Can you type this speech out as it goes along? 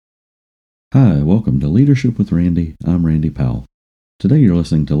Hi, welcome to Leadership with Randy. I'm Randy Powell. Today you're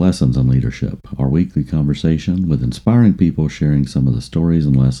listening to Lessons in Leadership, our weekly conversation with inspiring people sharing some of the stories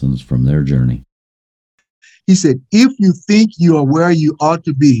and lessons from their journey. He said, if you think you are where you ought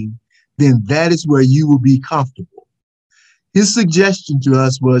to be, then that is where you will be comfortable. His suggestion to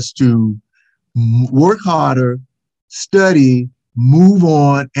us was to work harder, study, move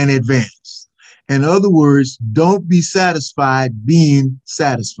on, and advance. In other words, don't be satisfied being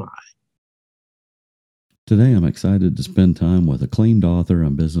satisfied. Today I'm excited to spend time with acclaimed author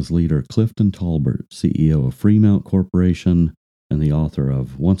and business leader Clifton Taulbert, CEO of Freemount Corporation and the author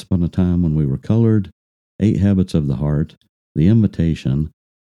of Once Upon a Time When We Were Colored, 8 Habits of the Heart, The Invitation,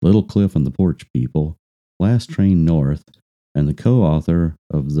 Little Cliff and the Porch People, Last Train North, and the co-author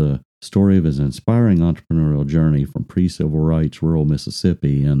of the story of his inspiring entrepreneurial journey from pre-civil rights rural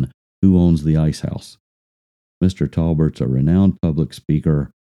Mississippi and Who Owns the Ice House. Mr. Taulbert's a renowned public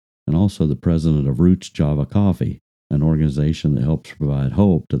speaker and also the president of Roots Java Coffee, an organization that helps provide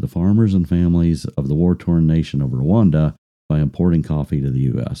hope to the farmers and families of the war-torn nation of Rwanda by importing coffee to the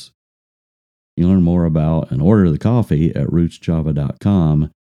U.S. You can learn more about and order the coffee at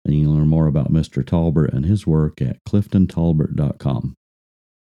rootsjava.com, and you can learn more about Mr. Taulbert and his work at cliftontaulbert.com.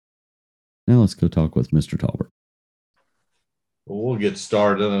 Now let's go talk with Mr. Taulbert. Well, we'll get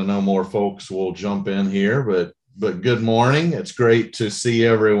started. I know more folks will jump in here, but good morning. It's great to see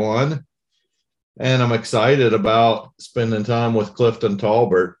everyone. And I'm excited about spending time with Clifton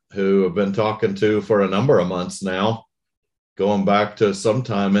Taulbert, who I've been talking to for a number of months now, going back to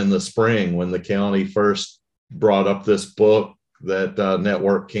sometime in the spring when the county first brought up this book that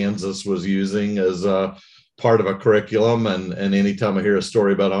Network Kansas was using as a part of a curriculum. And anytime I hear a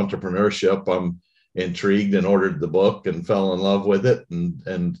story about entrepreneurship, I'm intrigued and ordered the book and fell in love with it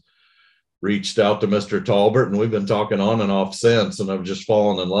and reached out to Mr. Taulbert, and we've been talking on and off since, and I've just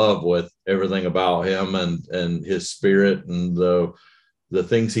fallen in love with everything about him and his spirit and the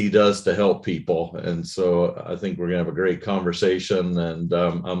things he does to help people. And so I think we're going to have a great conversation, and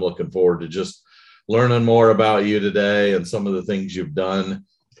I'm looking forward to just learning more about you today and some of the things you've done.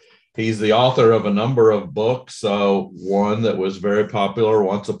 He's the author of a number of books. One that was very popular,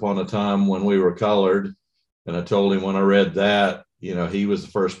 Once Upon a Time When We Were Colored. And I told him when I read that, he was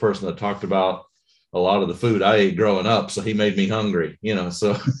the first person that talked about a lot of the food I ate growing up. So he made me hungry,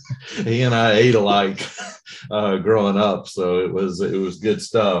 so he and I ate alike growing up. So it was good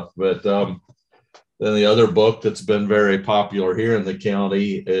stuff. But then the other book that's been very popular here in the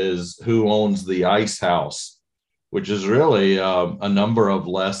county is Who Owns the Ice House, which is really a number of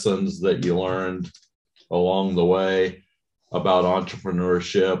lessons that you learned along the way about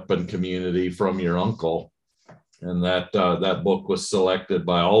entrepreneurship and community from your uncle. And that book was selected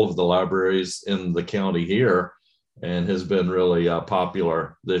by all of the libraries in the county here and has been really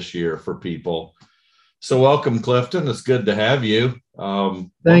popular this year for people. So welcome, Clifton. It's good to have you.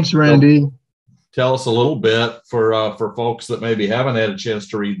 Thanks, Randy. Tell us a little bit for folks that maybe haven't had a chance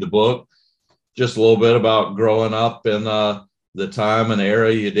to read the book, just a little bit about growing up in the time and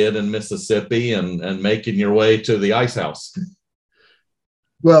era you did in Mississippi and making your way to the Ice House.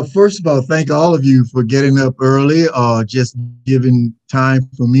 Well, first of all, thank all of you for getting up early or just giving time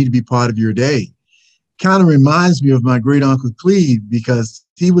for me to be part of your day. Kind of reminds me of my great uncle Cleve, because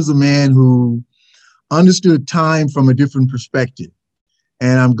he was a man who understood time from a different perspective.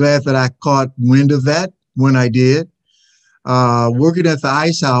 And I'm glad that I caught wind of that when I did. Working at the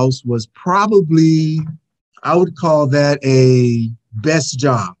Ice House was probably, I would call that a best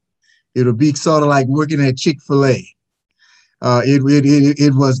job. It'll be sort of like working at Chick-fil-A. It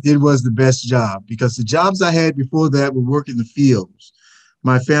was the best job, because the jobs I had before that were work in the fields.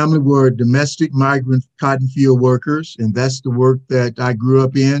 My family were domestic migrant cotton field workers, and that's the work that I grew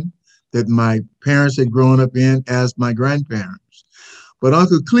up in, that my parents had grown up in as my grandparents. But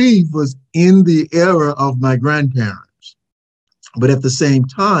Uncle Cleve was in the era of my grandparents. But at the same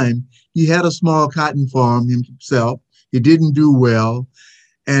time, he had a small cotton farm himself. He didn't do well.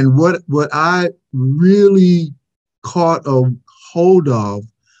 And what I really caught a hold of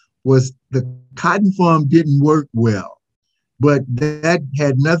was the cotton farm didn't work well, but that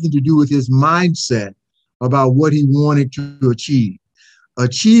had nothing to do with his mindset about what he wanted to achieve.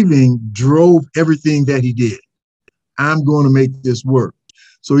 Achieving drove everything that he did. I'm going to make this work.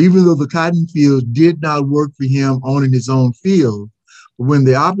 So even though the cotton field did not work for him owning his own field, when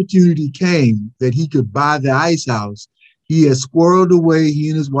the opportunity came that he could buy the ice house, he had squirreled away, he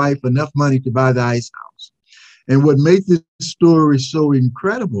and his wife, enough money to buy the ice house. And what made this story so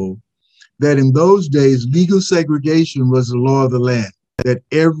incredible, that in those days, legal segregation was the law of the land that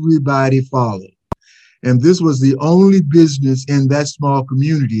everybody followed. And this was the only business in that small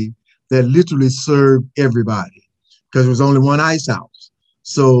community that literally served everybody because there was only one ice house.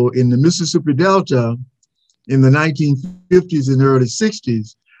 So in the Mississippi Delta in the 1950s and early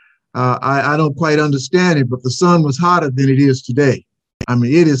 60s, I don't quite understand it, but the sun was hotter than it is today. I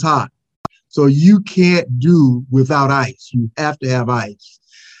mean, it is hot. So you can't do without ice. You have to have ice.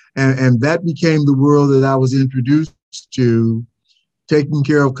 And that became the world that I was introduced to, taking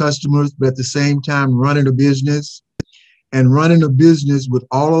care of customers, but at the same time running a business with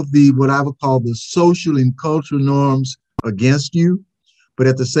all of the, what I would call the social and cultural norms against you, but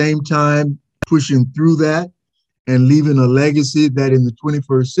at the same time pushing through that and leaving a legacy that in the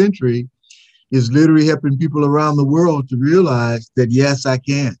 21st century is literally helping people around the world to realize that, yes, I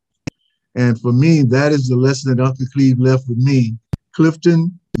can. And for me, that is the lesson that Uncle Cleve left with me.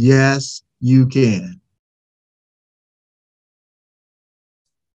 Clifton, yes, you can.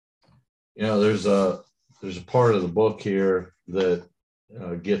 You know, there's a part of the book here that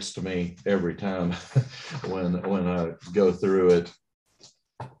gets to me every time when I go through it.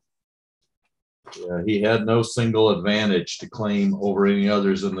 He had no single advantage to claim over any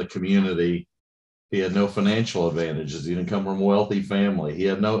others in the community. He had no financial advantages. He didn't come from a wealthy family. He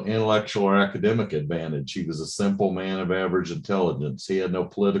had no intellectual or academic advantage. He was a simple man of average intelligence. He had no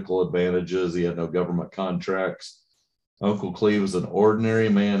political advantages. He had no government contracts. Uncle Cleve was an ordinary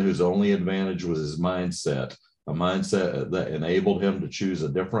man whose only advantage was his mindset, a mindset that enabled him to choose a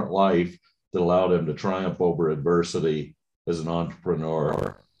different life that allowed him to triumph over adversity as an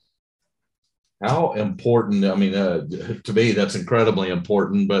entrepreneur. How important, I mean, to me, that's incredibly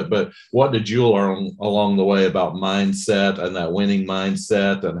important, but what did you learn along the way about mindset and that winning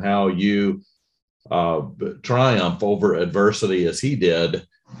mindset and how you triumph over adversity as he did?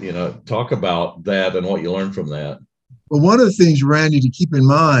 You know, talk about that and what you learned from that. Well, one of the things, Randy, to keep in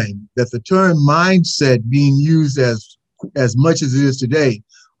mind that the term mindset being used as much as it is today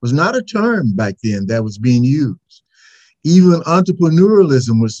was not a term back then that was being used. Even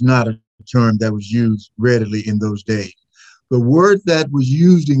entrepreneurialism was not a term that was used readily in those days. The word that was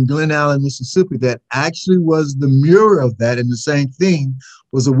used in Glen Allen, Mississippi, that actually was the mirror of that and the same thing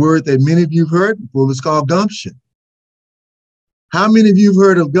was a word that many of you have heard before. It was called gumption. How many of you have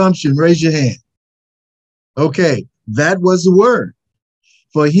heard of gumption? Raise your hand. Okay, that was the word.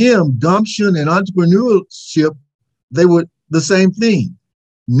 For him, gumption and entrepreneurship, they were the same thing.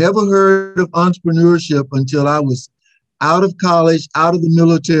 Never heard of entrepreneurship until I was out of college, out of the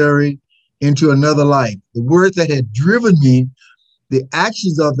military, into another life. The word that had driven me, the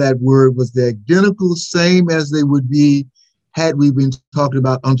actions of that word was the identical same as they would be had we been talking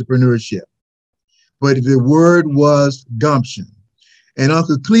about entrepreneurship. But the word was gumption. And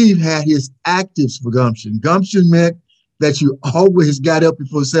Uncle Cleve had his actives for gumption. Gumption meant that you always got up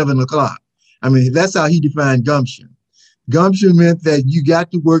before 7 o'clock. I mean, that's how he defined gumption. Gumption meant that you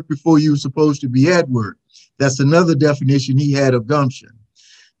got to work before you were supposed to be at work. That's another definition he had of gumption.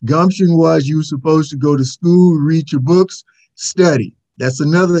 Gumption was you were supposed to go to school, read your books, study. That's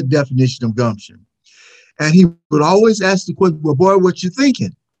another definition of gumption. And he would always ask the question, well, boy, what you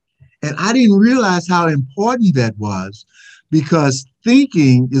thinking? And I didn't realize how important that was because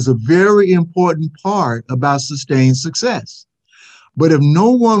thinking is a very important part about sustained success. But if no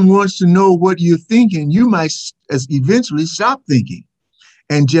one wants to know what you're thinking, you might eventually stop thinking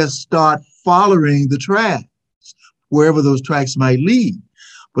and just start following the tracks, wherever those tracks might lead.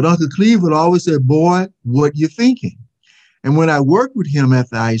 But Uncle Cleve would always say, boy, what you thinking? And when I worked with him at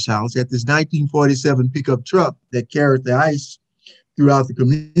the ice house, at this 1947 pickup truck that carried the ice throughout the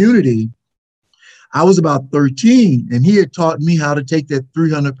community, I was about 13, and he had taught me how to take that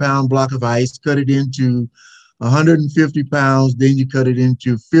 300-pound block of ice, cut it into 150 pounds, then you cut it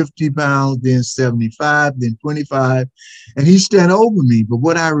into 50 pounds, then 75, then 25, and he stand over me. But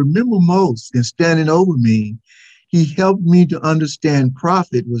what I remember most in standing over me, he helped me to understand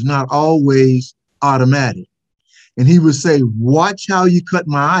profit was not always automatic. And he would say, watch how you cut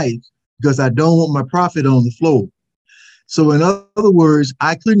my ice because I don't want my profit on the floor. So in other words,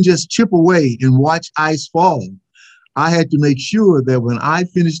 I couldn't just chip away and watch ice fall. I had to make sure that when I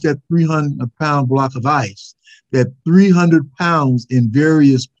finished that 300-pound block of ice, that 300 pounds in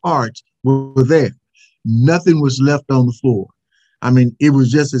various parts were there. Nothing was left on the floor. I mean, it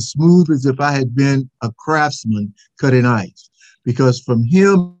was just as smooth as if I had been a craftsman cutting ice. Because from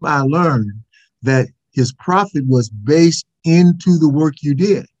him, I learned that his profit was based into the work you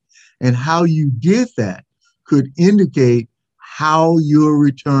did. And how you did that could indicate how your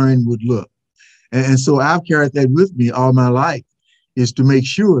return would look. And so I've carried that with me all my life, is to make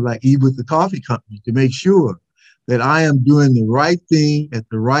sure, like even with the coffee company, to make sure that I am doing the right thing at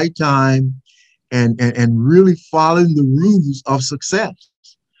the right time and really following the rules of success.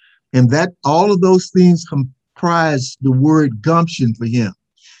 And that all of those things comprise the word gumption for him.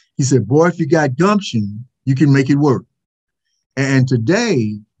 He said, boy, if you got gumption, you can make it work. And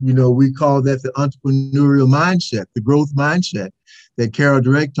today, we call that the entrepreneurial mindset, the growth mindset that Carol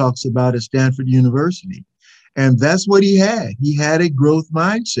Dweck talks about at Stanford University. And that's what he had. He had a growth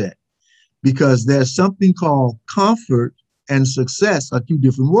mindset because there's something called comfort and success are two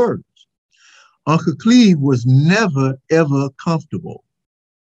different words. Uncle Cleve was never, ever comfortable.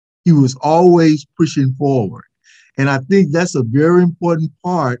 He was always pushing forward. And I think that's a very important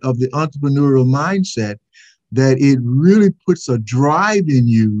part of the entrepreneurial mindset, that it really puts a drive in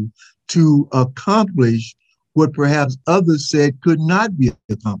you to accomplish what perhaps others said could not be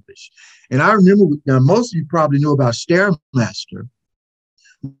accomplished. And I remember, now most of you probably know about Stairmaster.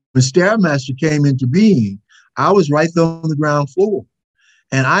 When Stairmaster came into being, I was right there on the ground floor.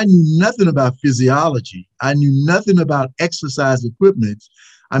 And I knew nothing about physiology. I knew nothing about exercise equipment.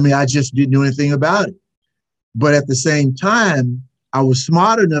 I mean, I just didn't know anything about it. But at the same time, I was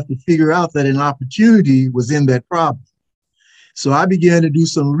smart enough to figure out that an opportunity was in that problem. So I began to do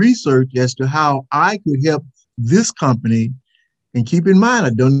some research as to how I could help this company. And keep in mind, I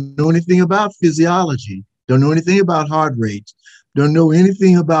don't know anything about physiology, don't know anything about heart rates, don't know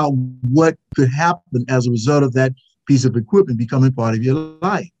anything about what could happen as a result of that piece of equipment becoming part of your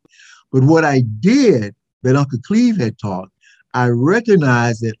life. But what I did that Uncle Cleve had taught, I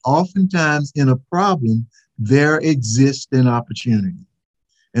recognized that oftentimes in a problem, there exists an opportunity.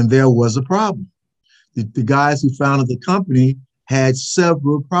 And there was a problem. The guys who founded the company had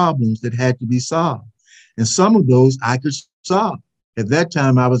several problems that had to be solved. And some of those I could solve. At that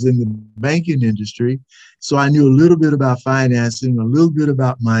time, I was in the banking industry, so I knew a little bit about financing, a little bit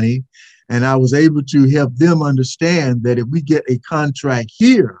about money, and I was able to help them understand that if we get a contract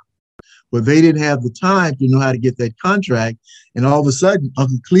here, well, they didn't have the time to know how to get that contract, and all of a sudden,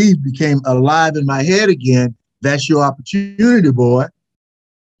 Uncle Cleve became alive in my head again. That's your opportunity, boy.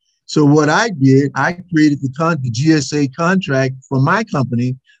 So what I did, I created the GSA contract for my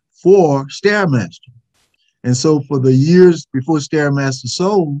company for Stairmaster. And so for the years before Stairmaster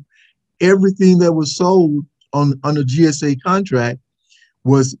sold, everything that was sold on the GSA contract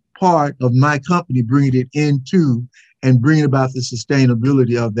was part of my company bringing it into and bringing about the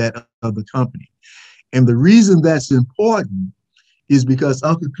sustainability of the company. And the reason that's important is because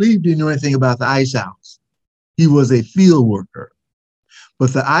Uncle Cleve didn't know anything about the ice house. He was a field worker.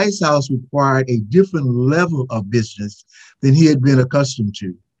 But the ice house required a different level of business than he had been accustomed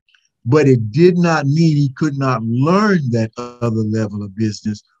to. But it did not mean he could not learn that other level of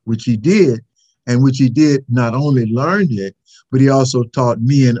business, which he did, and which he did not only learned it, but he also taught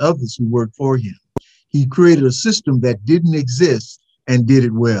me and others who worked for him. He created a system that didn't exist and did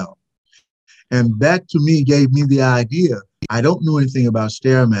it well. And that to me gave me the idea. I don't know anything about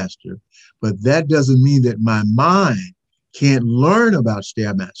Stairmaster, but that doesn't mean that my mind can't learn about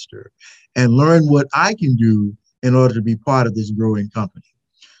Stairmaster and learn what I can do in order to be part of this growing company.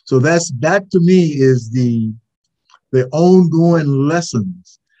 So that to me is the ongoing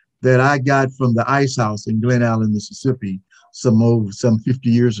lessons that I got from the ice house in Glen Allen, Mississippi, some 50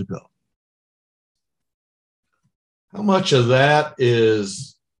 years ago. How much of that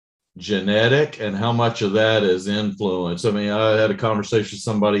is genetic and how much of that is influence? I mean, I had a conversation with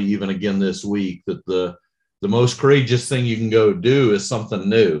somebody even again this week that the most courageous thing you can go do is something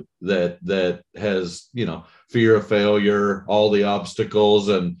new that has, fear of failure, all the obstacles.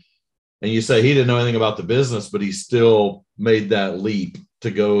 And you say he didn't know anything about the business, but he still made that leap to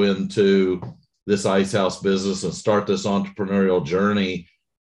go into this ice house business and start this entrepreneurial journey.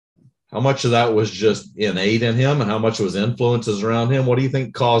 How much of that was just innate in him and how much was influences around him? What do you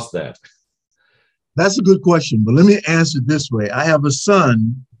think caused that? That's a good question, but let me answer it this way. I have a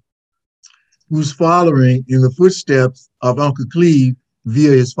son who's following in the footsteps of Uncle Cleve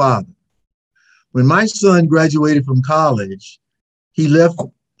via his father. When my son graduated from college, he left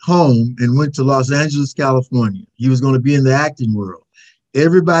home and went to Los Angeles, California. He was going to be in the acting world.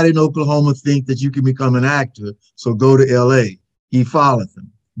 Everybody in Oklahoma think that you can become an actor, so go to LA. He followed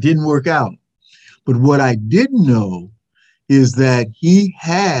them. Didn't work out. But what I didn't know is that he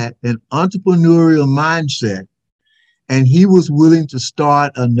had an entrepreneurial mindset and he was willing to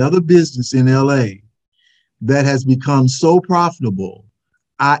start another business in LA that has become so profitable.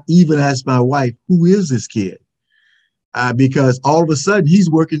 I even asked my wife, who is this kid? Because all of a sudden he's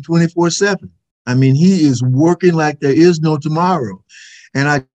working 24/7. I mean, he is working like there is no tomorrow. And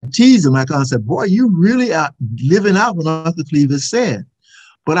I tease him, I kind of said, boy, you really are living out what Uncle Cleve has said.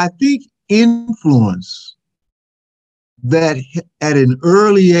 But I think influence that at an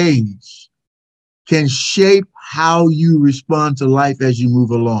early age can shape how you respond to life as you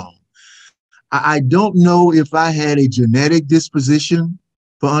move along. I don't know if I had a genetic disposition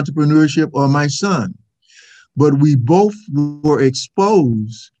for entrepreneurship or my son, but we both were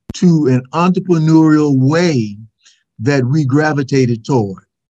exposed to an entrepreneurial way that we gravitated toward.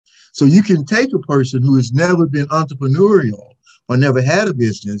 So you can take a person who has never been entrepreneurial or never had a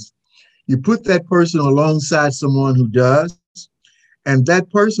business, you put that person alongside someone who does, and that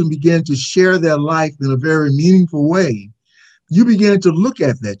person began to share their life in a very meaningful way. You begin to look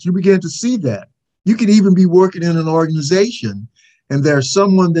at that. You begin to see that. You could even be working in an organization and there's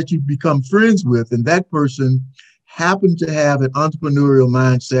someone that you've become friends with, and that person happened to have an entrepreneurial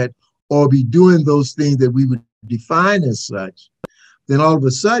mindset or be doing those things that we would define as such. Then all of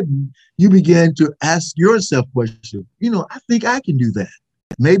a sudden, you begin to ask yourself questions. I think I can do that.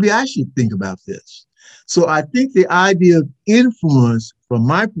 Maybe I should think about this. So I think the idea of influence, from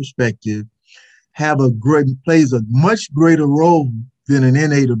my perspective, plays a much greater role than an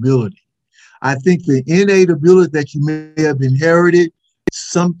innate ability. I think the innate ability that you may have inherited,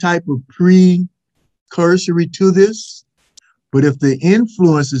 some type of precursory to this, but if the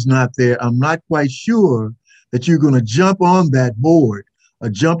influence is not there, I'm not quite sure that you're going to jump on that board or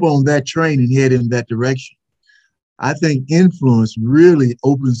jump on that train and head in that direction. I think influence really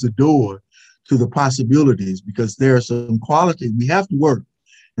opens the door to the possibilities, because there are some qualities we have to work,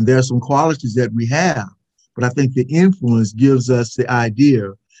 and there are some qualities that we have. But I think the influence gives us the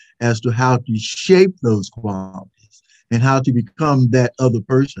idea as to how to shape those qualities and how to become that other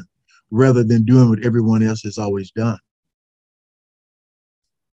person rather than doing what everyone else has always done.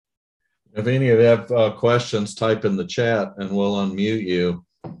 If any of you have questions, type in the chat and we'll unmute you.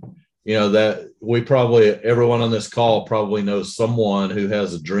 That everyone on this call probably knows someone who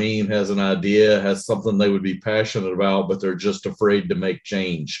has a dream, has an idea, has something they would be passionate about, but they're just afraid to make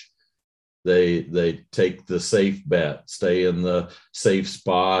change. They take the safe bet, stay in the safe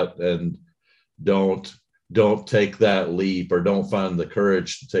spot, and don't take that leap, or don't find the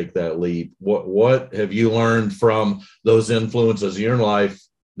courage to take that leap. What have you learned from those influences in your life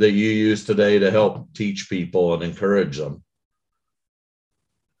that you use today to help teach people and encourage them?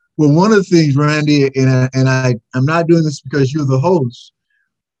 Well, one of the things, Randy, and I'm not doing this because you're the host,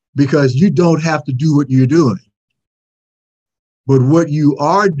 because you don't have to do what you're doing. But what you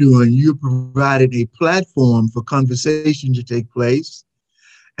are doing, you provided a platform for conversation to take place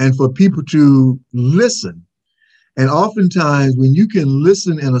and for people to listen. And oftentimes, when you can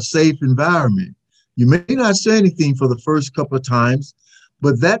listen in a safe environment, you may not say anything for the first couple of times,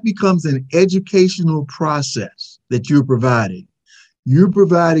 but that becomes an educational process that you're providing. You're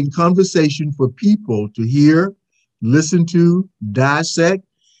providing conversation for people to hear, listen to, dissect,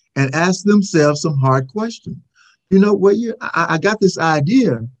 and ask themselves some hard questions. I got this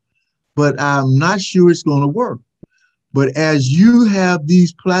idea, but I'm not sure it's going to work. But as you have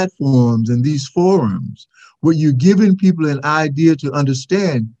these platforms and these forums, where you're giving people an idea to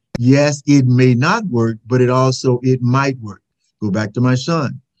understand, yes, it may not work, but it might work. Go back to my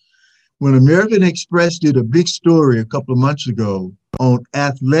son. When American Express did a big story a couple of months ago on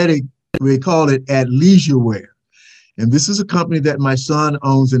athletic, we call it athleisure wear. And this is a company that my son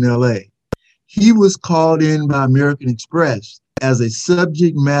owns in LA. He was called in by American Express as a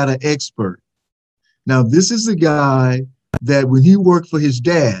subject matter expert. Now, this is a guy that when he worked for his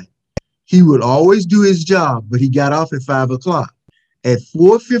dad, he would always do his job, but he got off at 5 o'clock. At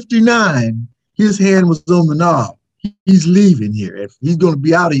 4:59, his hand was on the knob. He's leaving here. He's going to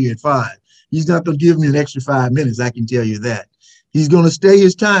be out of here at 5. He's not going to give me an extra 5 minutes, I can tell you that. He's going to stay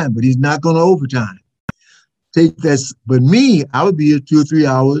his time, but he's not going to overtime. But me, I would be here 2 or 3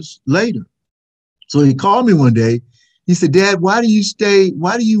 hours later. So he called me one day. He said, Dad, why do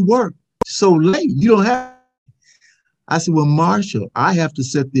you work so late? You don't have. I said, well, Marshall, I have to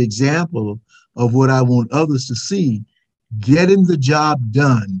set the example of what I want others to see. Getting the job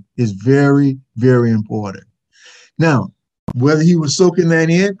done is very, very important. Now, whether he was soaking that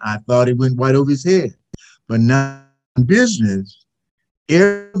in, I thought it went right over his head. But now in business,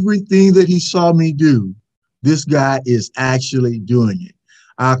 everything that he saw me do, this guy is actually doing it.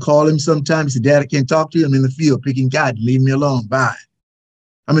 I call him sometimes. He said, Dad, I can't talk to you. I'm in the field picking cotton. Leave me alone. Bye.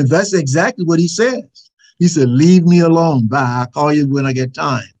 I mean, that's exactly what he says. He said, leave me alone. Bye. I'll call you when I get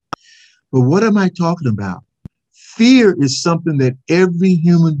time. But what am I talking about? Fear is something that every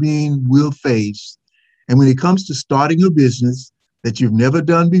human being will face. And when it comes to starting a business that you've never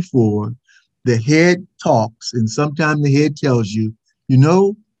done before, the head talks, and sometimes the head tells you,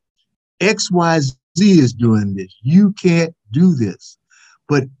 XYZ is doing this. You can't do this.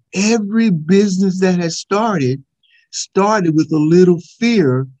 But every business that has started with a little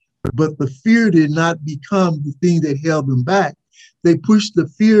fear, but the fear did not become the thing that held them back. They push the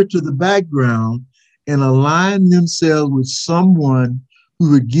fear to the background and align themselves with someone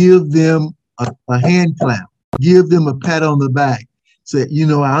who would give them a hand clap, give them a pat on the back. Say, you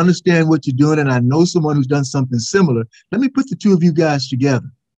know, I understand what you're doing, and I know someone who's done something similar. Let me put the two of you guys together.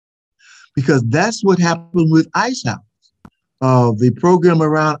 Because that's what happened with Ice House. The program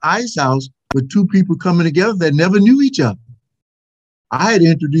around Ice House with two people coming together that never knew each other. I had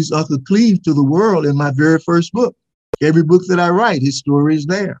introduced Uncle Cleve to the world in my very first book. Every book that I write, his story is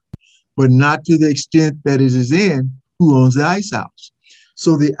there, but not to the extent that it is in Who Owns the Ice House.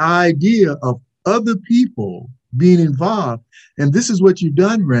 So the idea of other people being involved, and this is what you've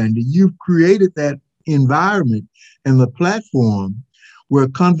done, Randy. You've created that environment and the platform where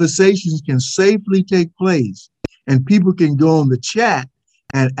conversations can safely take place and people can go on the chat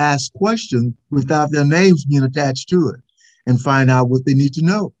and ask questions without their names being attached to it and find out what they need to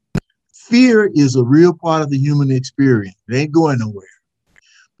know. Fear is a real part of the human experience. It ain't going nowhere.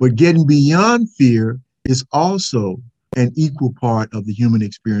 But getting beyond fear is also an equal part of the human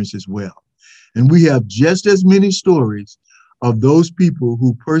experience as well. And we have just as many stories of those people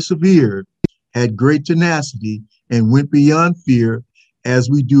who persevered, had great tenacity, and went beyond fear as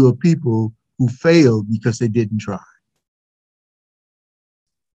we do of people who failed because they didn't try.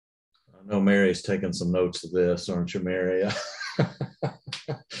 I know Mary's taking some notes of this, aren't you, Mary?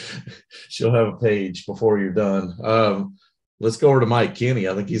 She'll have a page before you're done. Let's go over to Mike Kenny.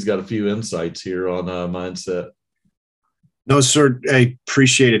 I think he's got a few insights here on mindset. No, sir. I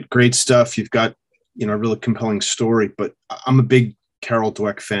appreciate it. Great stuff. You've got, a really compelling story, but I'm a big Carol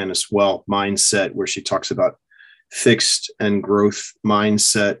Dweck fan as well. Mindset, where she talks about fixed and growth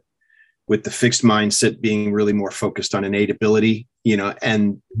mindset, with the fixed mindset being really more focused on innate ability,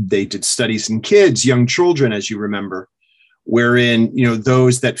 and they did studies in kids, young children, as you remember, wherein,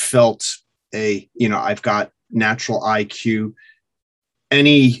 those that felt I've got natural IQ,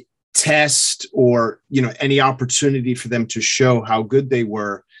 any test or, any opportunity for them to show how good they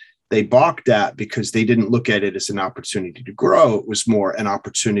were, they balked at because they didn't look at it as an opportunity to grow. It was more an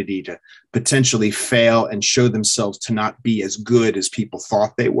opportunity to potentially fail and show themselves to not be as good as people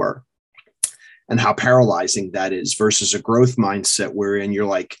thought they were. And how paralyzing that is versus a growth mindset wherein you're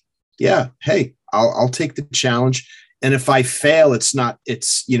like, yeah, hey, I'll take the challenge. And if I fail, it's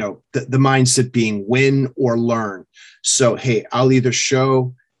the mindset being win or learn. So, hey, I'll either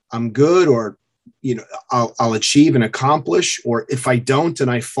show I'm good or, I'll achieve and accomplish, or if I don't and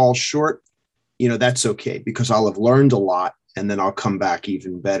I fall short, that's okay because I'll have learned a lot and then I'll come back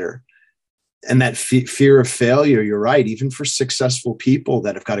even better. And that fear of failure, you're right, even for successful people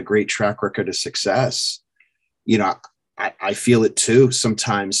that have got a great track record of success, I feel it too.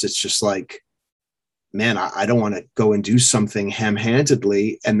 Sometimes it's just like, man, I don't want to go and do something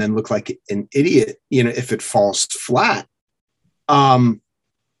ham-handedly and then look like an idiot, if it falls flat.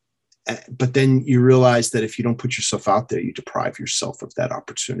 But then you realize that if you don't put yourself out there, you deprive yourself of that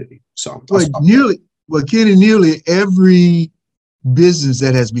opportunity. So, Kenny, nearly every business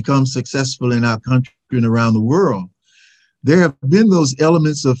that has become successful in our country and around the world, there have been those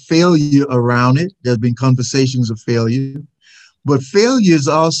elements of failure around it. There have been conversations of failure, but failure is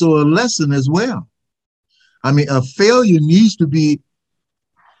also a lesson as well. I mean, a failure needs to be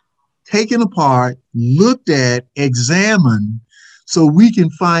taken apart, looked at, examined, so we can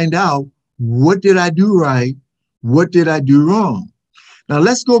find out, what did I do right? What did I do wrong? Now,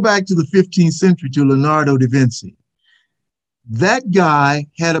 let's go back to the 15th century to Leonardo da Vinci. That guy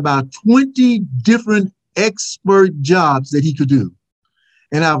had about 20 different expert jobs that he could do.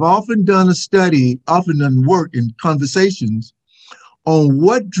 And I've often done work in conversations on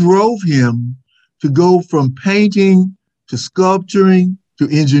what drove him to go from painting to sculpturing to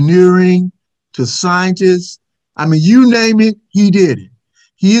engineering to scientists. I mean, you name it, he did it.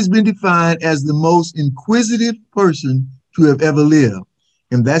 He has been defined as the most inquisitive person to have ever lived.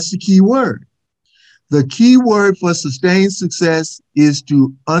 And that's the key word. The key word for sustained success is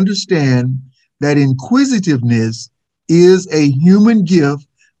to understand that inquisitiveness is a human gift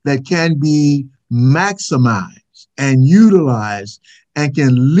that can be maximized and utilized and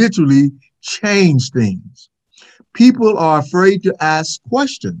can literally change things. People are afraid to ask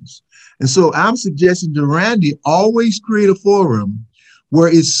questions. And so I'm suggesting to Randy, always create a forum where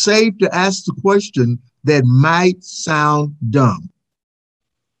it's safe to ask the question that might sound dumb.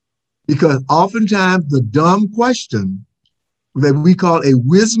 Because oftentimes the dumb question that we call a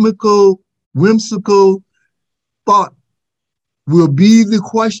whimsical thought will be the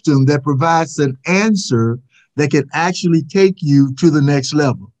question that provides an answer that can actually take you to the next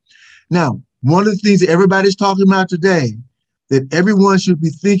level. Now, one of the things that everybody's talking about today, that everyone should be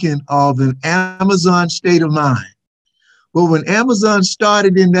thinking of an Amazon state of mind. But when Amazon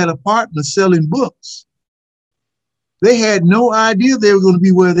started in that apartment selling books, they had no idea they were going to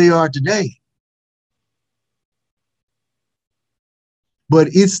be where they are today. But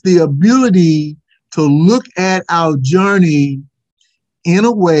it's the ability to look at our journey in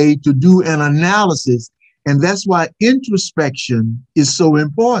a way to do an analysis. And that's why introspection is so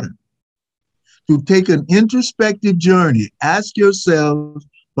important. To take an introspective journey, ask yourself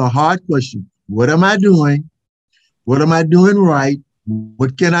the hard question: what am I doing? What am I doing right?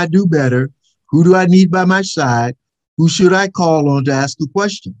 What can I do better? Who do I need by my side? Who should I call on to ask a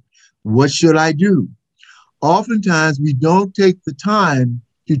question? What should I do? Oftentimes, we don't take the time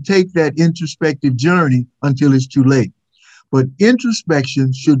to take that introspective journey until it's too late. But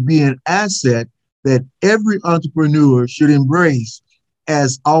introspection should be an asset that every entrepreneur should embrace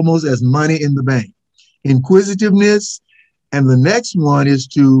as almost as money in the bank. Inquisitiveness, and the next one is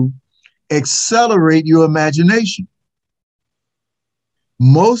to accelerate your imagination.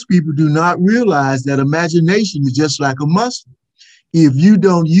 Most people do not realize that imagination is just like a muscle. If you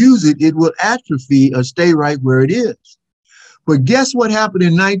don't use it, it will atrophy or stay right where it is. But guess what happened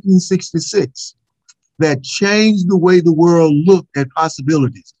in 1966 that changed the way the world looked at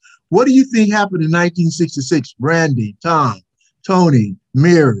possibilities? What do you think happened in 1966? Brandy, Tom, Tony,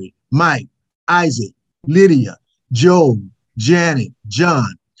 Mary, Mike, Isaac, Lydia, Joe, Janet,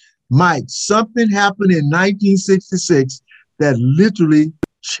 John, Mike. Something happened in 1966 that literally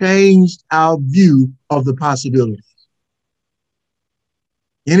changed our view of the possibilities.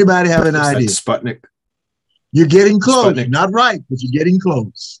 Anybody have an idea? Sputnik. You're getting close. Sputnik. Not right, but you're getting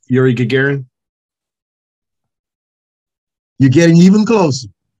close. Yuri Gagarin. You're getting even closer.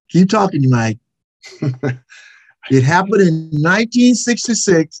 Keep talking, Mike. It happened in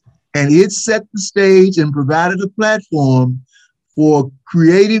 1966, and it set the stage and provided a platform for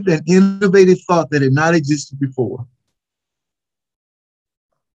creative and innovative thought that had not existed before.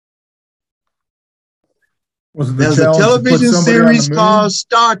 Was it There was a television series called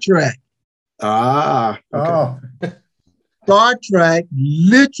Star Trek. Okay. Oh, Star Trek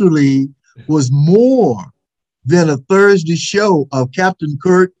literally was more than a Thursday show of Captain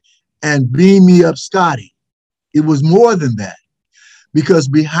Kirk and Beam Me Up Scotty. It was more than that, because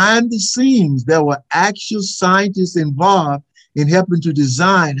behind the scenes, there were actual scientists involved in helping to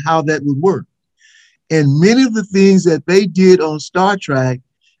design how that would work. And many of the things that they did on Star Trek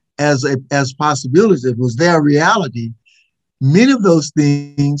as possibilities, it was their reality. Many of those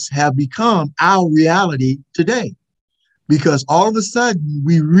things have become our reality today, because all of a sudden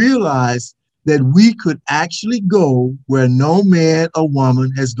we realized that we could actually go where no man or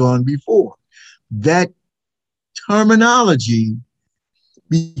woman has gone before. That terminology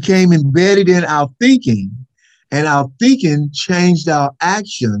became embedded in our thinking, and our thinking changed our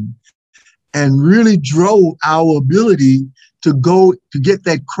action and really drove our ability to go to get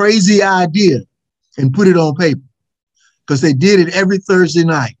that crazy idea and put it on paper. Because they did it every Thursday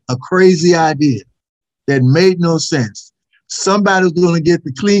night, a crazy idea that made no sense. Somebody was going to get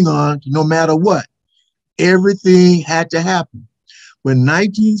the Klingon no matter what. Everything had to happen. When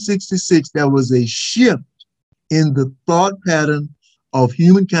 1966, there was a shift in the thought pattern of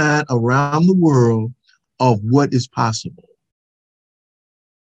humankind around the world of what is possible.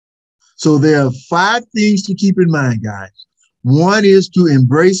 So there are 5 things to keep in mind, guys. One is to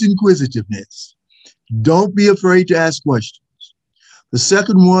embrace inquisitiveness. Don't be afraid to ask questions. The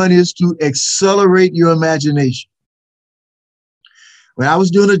second one is to accelerate your imagination. When I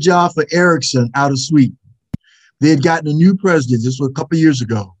was doing a job for Ericsson out of Sweden, they had gotten a new president. This was a couple of years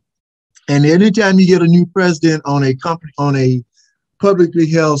ago. And anytime you get a new president on a company, on a publicly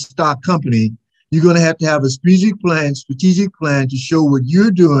held stock company, you're going to have a strategic plan to show what you're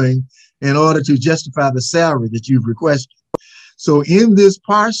doing in order to justify the salary that you've requested. So in this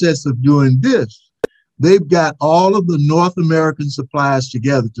process of doing this, they've got all of the North American suppliers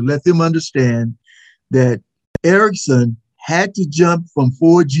together to let them understand that Ericsson had to jump from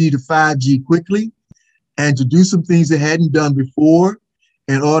 4G to 5G quickly and to do some things they hadn't done before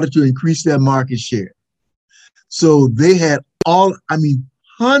in order to increase their market share. So they had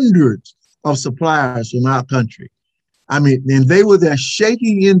hundreds of suppliers from our country. And they were there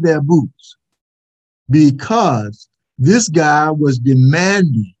shaking in their boots because this guy was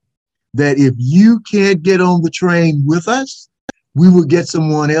demanding that if you can't get on the train with us, we will get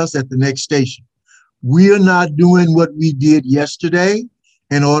someone else at the next station. We are not doing what we did yesterday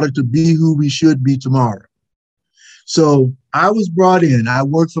in order to be who we should be tomorrow. So I was brought in. I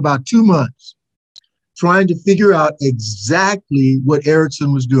worked for about 2 months trying to figure out exactly what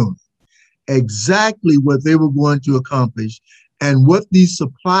Ericsson was doing, exactly what they were going to accomplish, and what these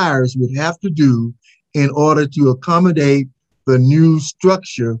suppliers would have to do in order to accommodate the new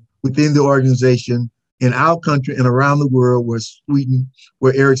structure within the organization in our country and around the world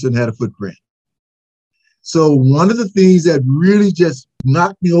where Ericsson had a footprint. So one of the things that really just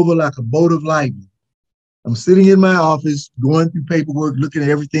knocked me over like a bolt of lightning, I'm sitting in my office, going through paperwork, looking at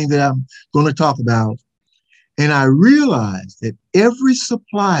everything that I'm going to talk about. And I realized that every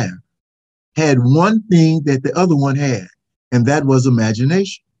supplier had one thing that the other one had, and that was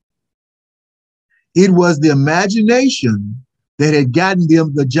imagination. It was the imagination that had gotten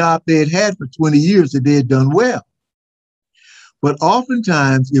them the job they had had for 20 years that they had done well. But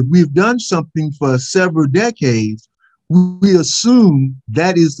oftentimes, if we've done something for several decades, we assume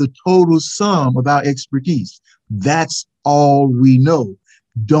that is the total sum of our expertise. That's all we know.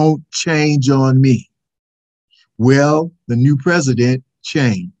 Don't change on me. Well, the new president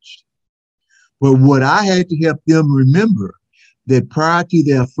changed. But what I had to help them remember that prior to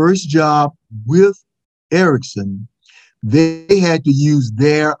their first job with Ericsson, they had to use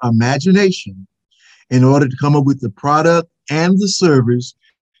their imagination in order to come up with the product and the service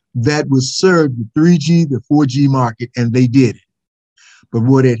that was served the 3G, the 4G market, and they did it. But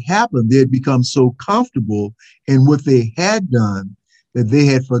what had happened, they had become so comfortable in what they had done that they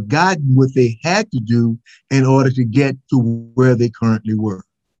had forgotten what they had to do in order to get to where they currently were.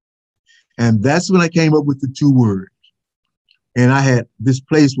 And that's when I came up with the two words. And this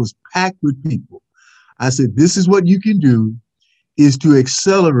place was packed with people. I said, this is what you can do, is to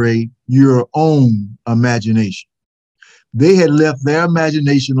accelerate your own imagination. They had left their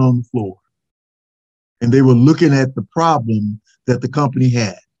imagination on the floor, and they were looking at the problem that the company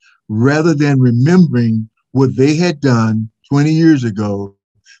had, rather than remembering what they had done 20 years ago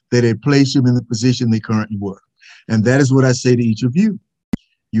that had placed them in the position they currently were. And that is what I say to each of you.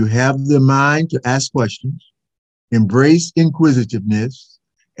 You have the mind to ask questions, embrace inquisitiveness,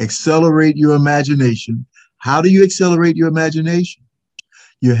 accelerate your imagination. How do you accelerate your imagination?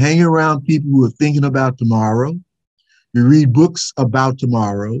 You hang around people who are thinking about tomorrow. You read books about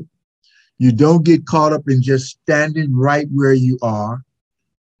tomorrow. You don't get caught up in just standing right where you are.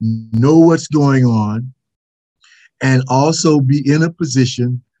 Know what's going on, and also be in a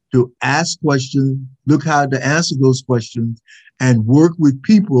position to ask questions, look how to answer those questions, and work with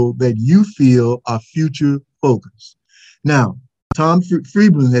people that you feel are future focused. Now, Tom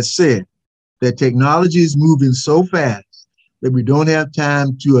Friedman has said that technology is moving so fast that we don't have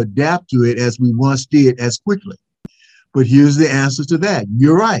time to adapt to it as we once did as quickly. But here's the answer to that.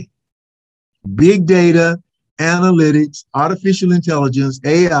 You're right. Big data, analytics, artificial intelligence,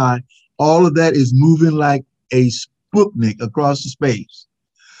 AI, all of that is moving like a Sputnik across the space.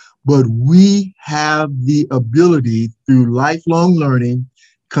 But we have the ability through lifelong learning,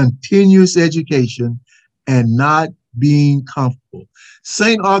 continuous education, and not being comfortable.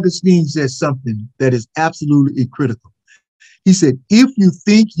 St. Augustine says something that is absolutely critical. He said, if you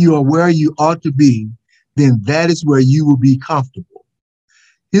think you are where you ought to be, then that is where you will be comfortable.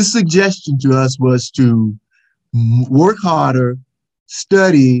 His suggestion to us was to work harder,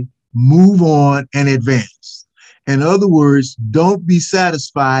 study, move on, and advance. In other words, don't be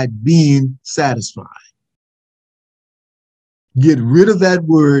satisfied being satisfied. Get rid of that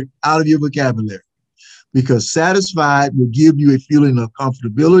word out of your vocabulary, because satisfied will give you a feeling of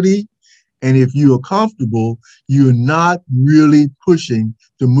comfortability. And if you are comfortable, you're not really pushing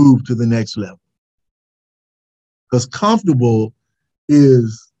to move to the next level. Because comfortable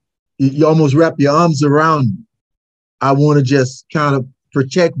is, you almost wrap your arms around me. I want to just kind of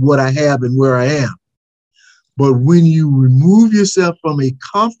protect what I have and where I am. But when you remove yourself from a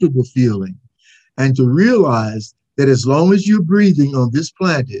comfortable feeling and to realize that as long as you're breathing on this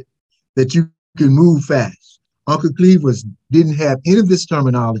planet, that you can move fast. Uncle Cleve didn't have any of this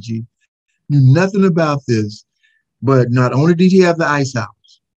terminology, knew nothing about this, but not only did he have the ice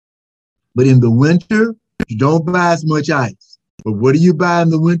house, but in the winter, you don't buy as much ice. But what do you buy in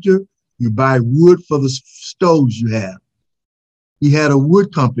the winter? You buy wood for the stoves you have. He had a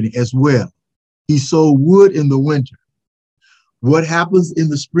wood company as well. He sold wood in the winter. What happens in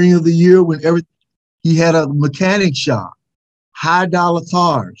the spring of the year when he had a mechanic shop, high dollar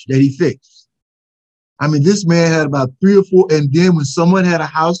cars that he fixed. I mean, this man had about 3 or 4, and then when someone had a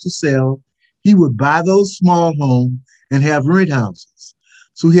house to sell, he would buy those small homes and have rent houses.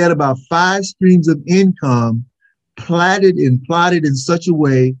 So he had about 5 streams of income plotted in such a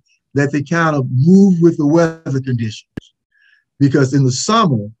way that they kind of moved with the weather conditions. Because in the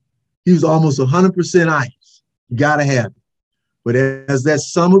summer, he was almost 100% ice. You gotta have it. But as that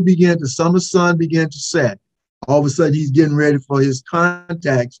summer sun began to set, all of a sudden he's getting ready for his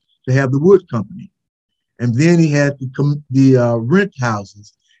contacts to have the wood company. And then he had the rent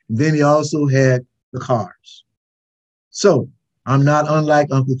houses. And then he also had the cars. So I'm not unlike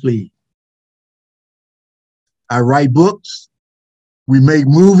Uncle Cleve. I write books. We make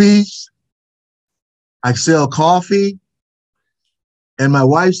movies. I sell coffee. And my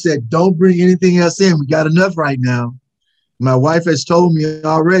wife said, don't bring anything else in. We got enough right now. My wife has told me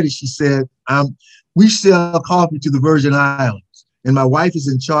already, she said, we sell coffee to the Virgin Islands. And my wife is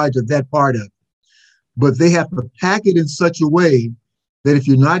in charge of that part of it. But they have to pack it in such a way that if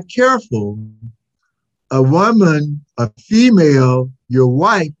you're not careful, a woman, a female, your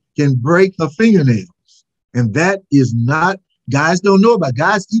wife can break her fingernails. And that is not, guys don't know about it.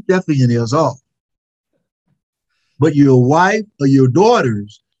 Guys keep their fingernails off. But your wife or your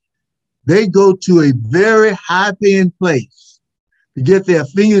daughters, they go to a very high-paying place to get their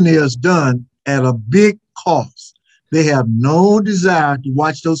fingernails done at a big cost. They have no desire to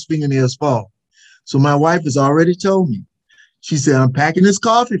watch those fingernails fall. So my wife has already told me. She said, I'm packing this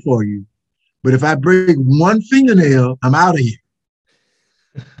coffee for you, but if I break one fingernail, I'm out of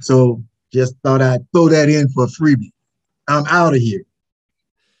here. So just thought I'd throw that in for a freebie. I'm out of here.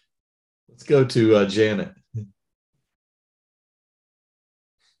 Let's go to Janet.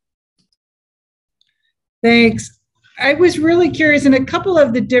 Thanks. I was really curious in a couple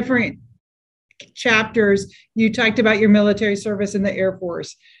of the different chapters, you talked about your military service in the Air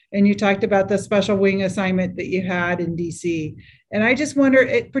Force, and you talked about the special wing assignment that you had in DC. And I just wonder,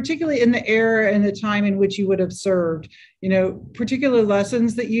 particularly in the era and the time in which you would have served, particular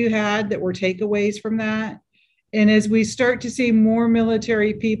lessons that you had that were takeaways from that. And as we start to see more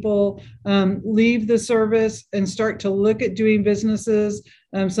military people leave the service and start to look at doing businesses,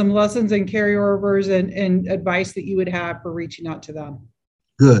 some lessons and carryovers and advice that you would have for reaching out to them.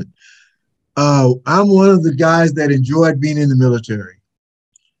 Good. I'm one of the guys that enjoyed being in the military,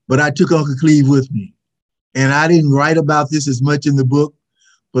 but I took Uncle Cleve with me. And I didn't write about this as much in the book,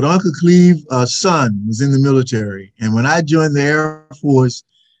 but Uncle Cleve's son was in the military. And when I joined the Air Force,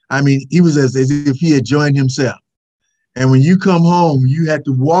 he was as if he had joined himself. And when you come home, you had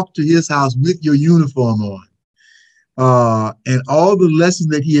to walk to his house with your uniform on. And all the lessons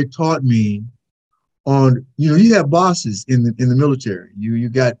that he had taught me on, you have bosses in the military. You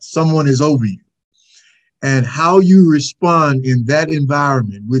got someone is over you. And how you respond in that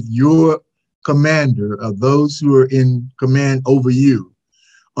environment with your commander of those who are in command over you.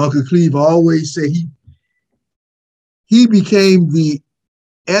 Uncle Cleve always said he became the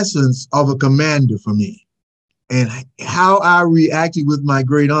essence of a commander for me. And how I reacted with my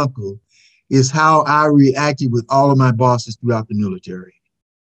great uncle is how I reacted with all of my bosses throughout the military.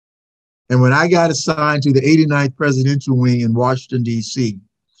 And when I got assigned to the 89th Presidential Wing in Washington, D.C.,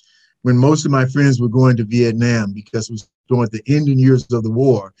 when most of my friends were going to Vietnam because it was during the ending years of the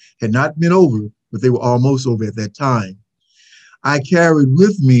war, had not been over, but they were almost over at that time, I carried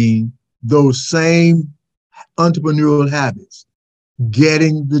with me those same entrepreneurial habits,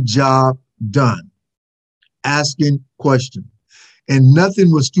 getting the job done, asking questions. And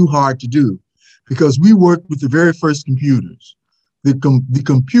nothing was too hard to do because we worked with the very first computers. The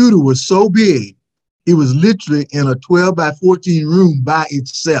computer was so big, it was literally in a 12 by 14 room by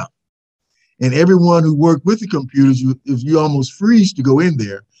itself. And everyone who worked with the computers, you almost freeze to go in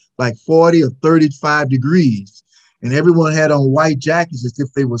there, like 40 or 35 degrees. And everyone had on white jackets as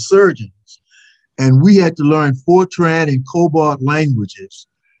if they were surgeons. And we had to learn Fortran and Cobalt languages.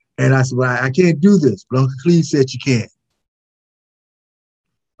 And I said, well, I can't do this. But Uncle Cleve said you can.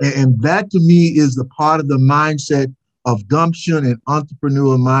 And that to me is the part of the mindset of gumption and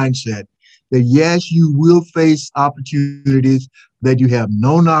entrepreneurial mindset, that yes, you will face opportunities that you have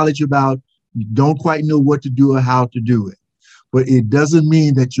no knowledge about. You don't quite know what to do or how to do it. But it doesn't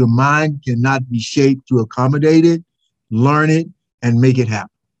mean that your mind cannot be shaped to accommodate it, learn it, and make it happen.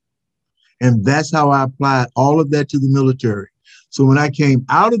 And that's how I applied all of that to the military. So when I came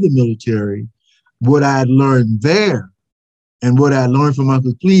out of the military, what I had learned there and what I learned from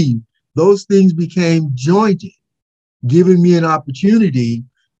Uncle Cleve, those things became jointed, giving me an opportunity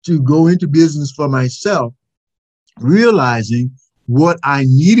to go into business for myself, realizing what I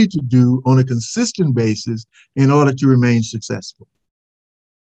needed to do on a consistent basis in order to remain successful.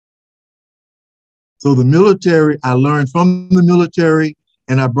 So the military, I learned from the military,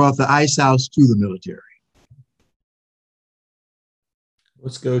 and I brought the ice house to the military.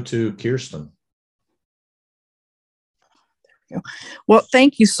 Let's go to Kirsten. Well,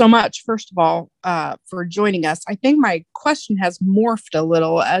 thank you so much, first of all, for joining us. I think my question has morphed a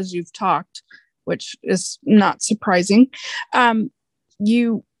little as you've talked, which is not surprising.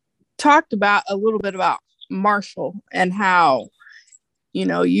 You talked about a little bit about Marshall and how,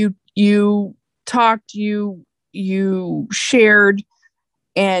 you talked, you shared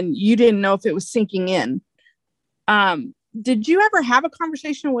and you didn't know if it was sinking in. Did you ever have a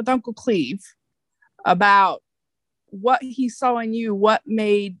conversation with Uncle Cleve about what he saw in you, what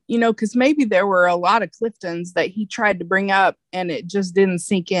made, because maybe there were a lot of Cliftons that he tried to bring up and it just didn't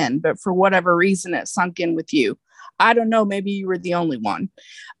sink in, but for whatever reason, it sunk in with you. I don't know, maybe you were the only one.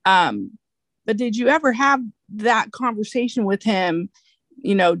 But did you ever have that conversation with him?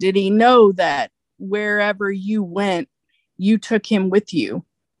 Did he know that wherever you went, you took him with you?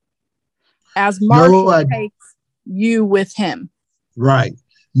 As Marshall takes you with him. Right.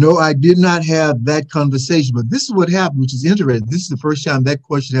 No, I did not have that conversation, but this is what happened, which is interesting. This is the first time that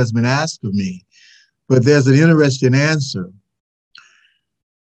question has been asked of me, but there's an interesting answer.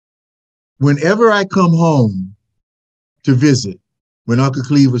 Whenever I come home to visit, when Uncle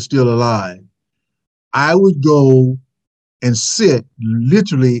Cleve was still alive, I would go and sit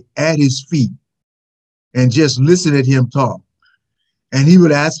literally at his feet and just listen at him talk. And he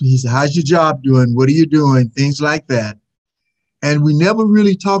would ask me, he said, how's your job doing? What are you doing? Things like that. And we never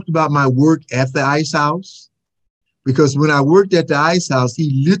really talked about my work at the ice house, because when I worked at the ice house,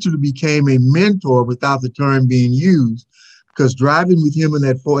 he literally became a mentor without the term being used, because driving with him in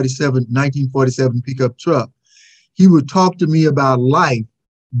that 1947 pickup truck, he would talk to me about life,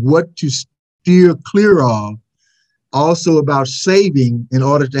 what to steer clear of, also about saving in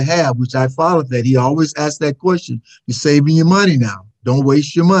order to have, which I followed that. He always asked that question, you're saving your money now, don't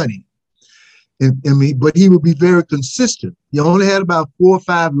waste your money. But he would be very consistent. He only had about 4 or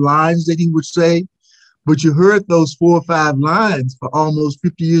 5 lines that he would say, but you heard those 4 or 5 lines for almost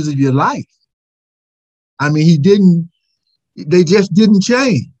 50 years of your life. I mean, they just didn't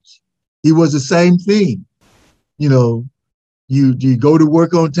change. He was the same thing. You go to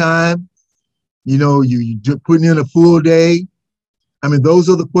work on time, you putting in a full day. I mean, those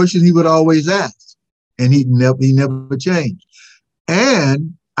are the questions he would always ask, and he never changed.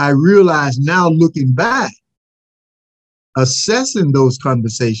 And I realize now, looking back, assessing those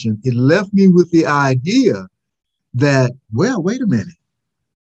conversations, it left me with the idea that, well, wait a minute.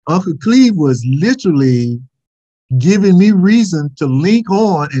 Uncle Cleve was literally giving me reason to link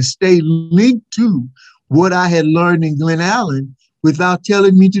on and stay linked to what I had learned in Glen Allen without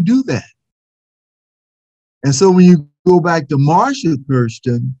telling me to do that. And so when you go back to Marshall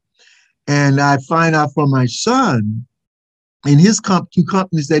Kirsten, and I find out from my son, in his 2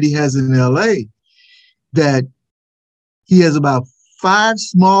 companies that he has in LA, that he has about 5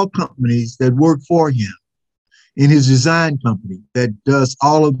 small companies that work for him in his design company that does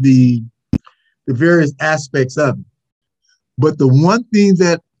all of the various aspects of it. But the one thing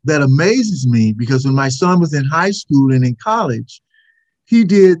that amazes me, because when my son was in high school and in college, he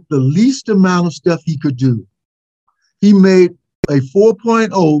did the least amount of stuff he could do. He made a 4.0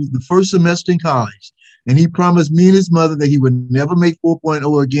 the first semester in college. And he promised me and his mother that he would never make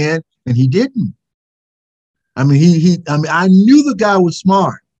 4.0 again, and he didn't. I mean, I knew the guy was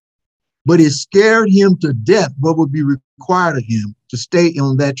smart, but it scared him to death what would be required of him to stay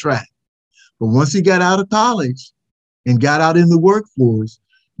on that track. But once he got out of college and got out in the workforce,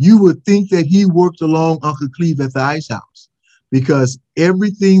 you would think that he worked along Uncle Cleve at the ice house, because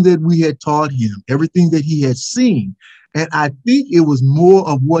everything that we had taught him, everything that he had seen, and I think it was more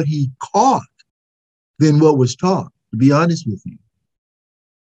of what he caught than what was taught, to be honest with you.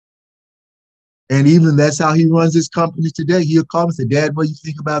 And even that's how he runs his company today. He'll call me and say, Dad, what do you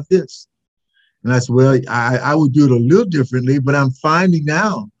think about this? And I said, well, I would do it a little differently, but I'm finding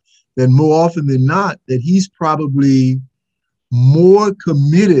now that more often than not, that he's probably more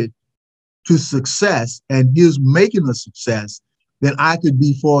committed to success and his making a success than I could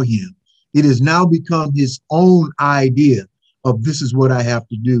be for him. It has now become his own idea of this is what I have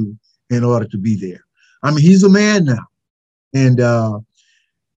to do in order to be there. I mean, he's a man now, and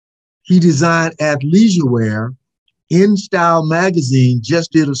he designed athleisure wear. In Style magazine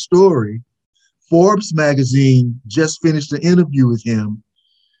just did a story. Forbes magazine just finished an interview with him.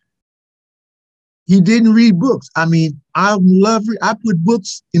 He didn't read books. I mean, I put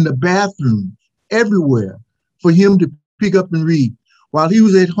books in the bathroom everywhere for him to pick up and read. While he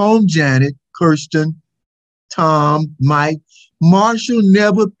was at home, Janet, Kirsten, Tom, Mike, Marshall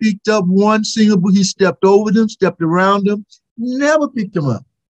never picked up one single book. He stepped over them, stepped around them, never picked them up.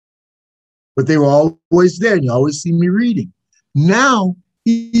 But they were always there, and you always see me reading. Now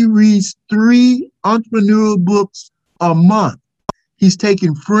he reads 3 entrepreneurial books a month. He's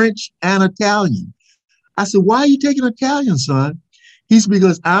taking French and Italian. I said, why are you taking Italian, son? He's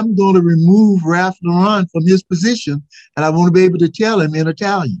because I'm going to remove Ralph Lauren from his position, and I want to be able to tell him in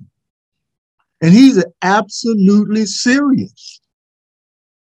Italian. And he's absolutely serious.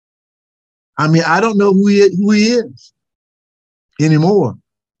 I mean, I don't know who he is. anymore.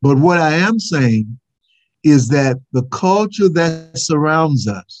 But what I am saying is that the culture that surrounds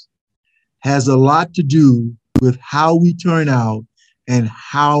us has a lot to do with how we turn out and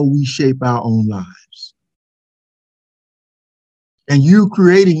how we shape our own lives. And you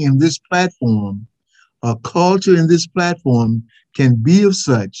creating in this platform, a culture in this platform can be of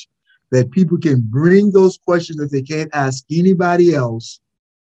such that people can bring those questions that they can't ask anybody else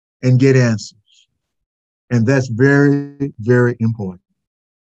and get answers. And that's very, very important.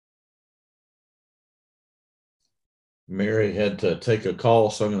 Mary had to take a call,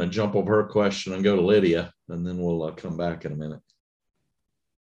 so I'm going to jump over her question and go to Lydia, and then we'll come back in a minute.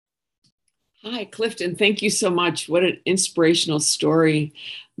 Hi, Clifton. Thank you so much. What an inspirational story.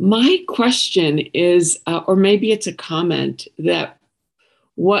 My question is, or maybe it's a comment, that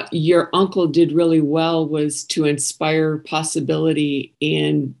what your uncle did really well was to inspire possibility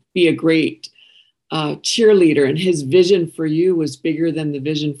and be a great cheerleader. And his vision for you was bigger than the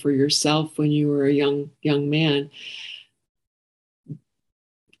vision for yourself when you were a young man.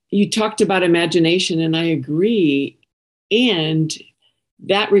 You talked about imagination, and I agree. And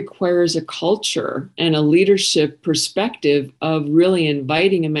that requires a culture and a leadership perspective of really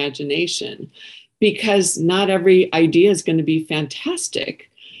inviting imagination, because not every idea is going to be fantastic.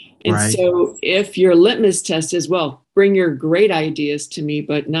 And Right. So if your litmus test is, well, bring your great ideas to me,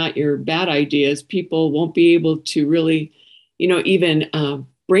 but not your bad ideas, people won't be able to really, even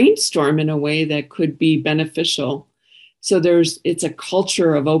brainstorm in a way that could be beneficial. So it's a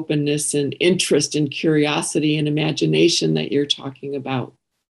culture of openness and interest and curiosity and imagination that you're talking about.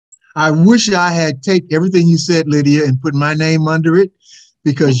 I wish I had taken everything you said, Lydia, and put my name under it,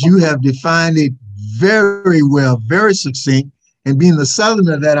 because you have defined it very well, very succinct. And being the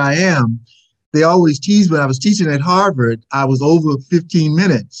Southerner that I am, they always tease when I was teaching at Harvard, I was over 15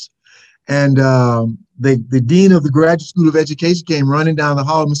 minutes. And the dean of the Graduate School of Education came running down the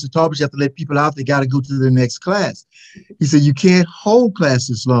hall. Mr. Taulbert, you have to let people out. They got to go to their next class. He said, you can't hold class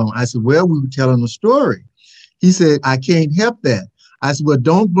this long. I said, well, we were telling a story. He said, I can't help that. I said, well,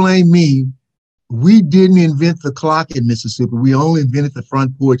 don't blame me. We didn't invent the clock in Mississippi. We only invented the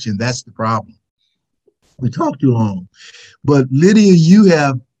front porch, and that's the problem. We talked too long. But Lydia, you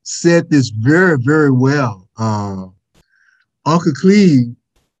have said this very, very well. Uncle Cleve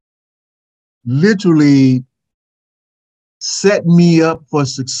literally set me up for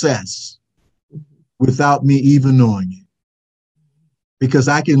success without me even knowing it. Because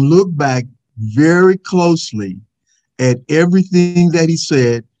I can look back very closely at everything that he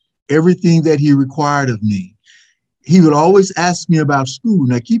said, everything that he required of me. He would always ask me about school.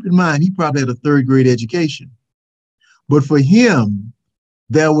 Now, keep in mind, he probably had a third grade education. But for him,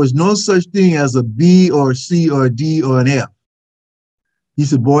 there was no such thing as a B or a C or a D or an F. He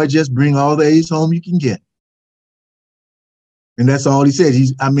said, boy, just bring all the A's home you can get. And that's all he said.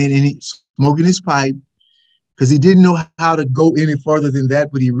 And he's smoking his pipe, because he didn't know how to go any further than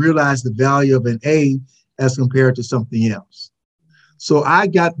that, but he realized the value of an A as compared to something else. So I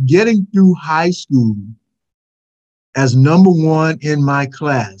got getting through high school as number one in my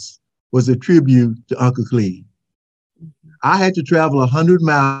class was a tribute to Uncle Cleve. I had to travel 100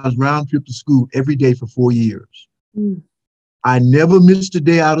 miles round trip to school every day for 4 years. Mm. I never missed a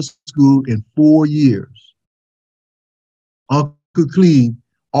day out of school in 4 years. Uncle Cleve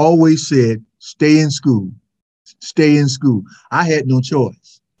always said, stay in school, stay in school. I had no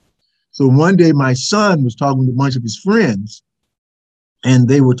choice. So one day my son was talking to a bunch of his friends, and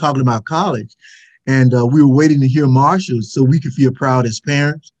they were talking about college. And we were waiting to hear Marshall so we could feel proud as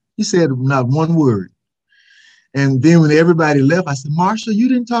parents. He said not one word. And then when everybody left, I said, Marshall, you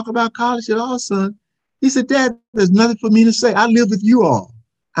didn't talk about college at all, son. He said, Dad, there's nothing for me to say. I live with you all.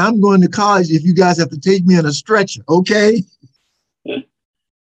 I'm going to college if you guys have to take me in a stretcher, okay?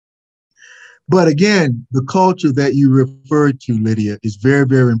 But again, the culture that you referred to, Lydia, is very,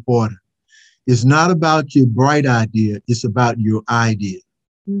 very important. It's not about your bright idea. It's about your idea.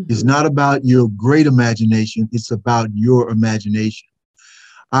 Mm-hmm. It's not about your great imagination. It's about your imagination.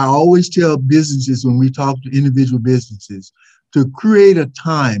 I always tell businesses when we talk to individual businesses to create a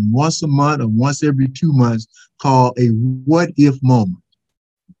time once a month or once every 2 months called a what if moment,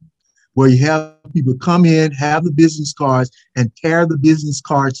 where you have people come in, have the business cards, and tear the business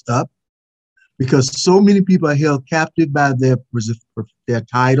cards up, because so many people are held captive by their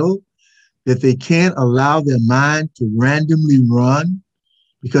title that they can't allow their mind to randomly run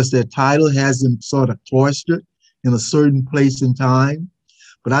because their title has them sort of cloistered in a certain place and time.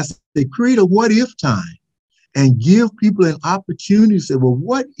 But I say create a what if time and give people an opportunity to say, well,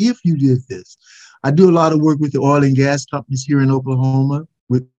 what if you did this? I do a lot of work with the oil and gas companies here in Oklahoma.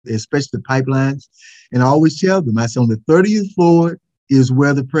 with especially the pipelines. And I always tell them, I say, on the 30th floor is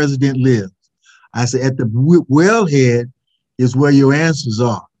where the president lives. I say, at the wellhead is where your answers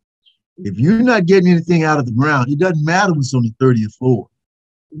are. If you're not getting anything out of the ground, it doesn't matter what's on the 30th floor.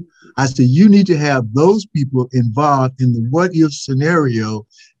 I say, you need to have those people involved in the what if scenario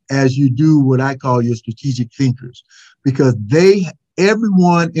as you do what I call your strategic thinkers, because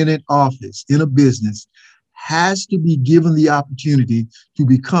everyone in an office, in a business, has to be given the opportunity to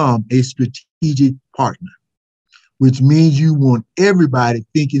become a strategic partner, which means you want everybody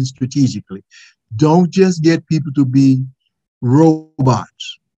thinking strategically. Don't just get people to be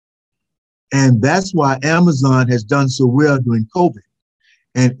robots. And that's why Amazon has done so well during COVID.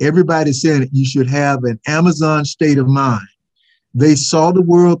 And everybody's saying that you should have an Amazon state of mind. They saw the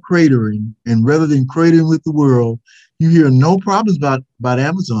world cratering, and rather than cratering with the world, you hear no problems about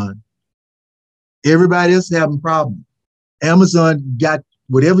Amazon. Everybody else having problems. Amazon got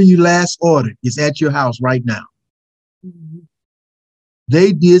whatever you last ordered is at your house right now. Mm-hmm.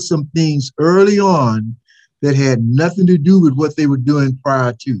 They did some things early on that had nothing to do with what they were doing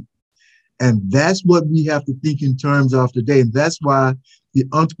prior to. And that's what we have to think in terms of today. And that's why the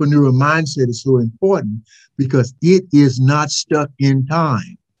entrepreneurial mindset is so important, because it is not stuck in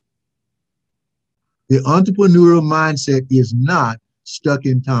time. The entrepreneurial mindset is not stuck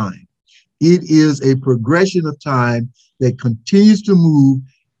in time. It is a progression of time that continues to move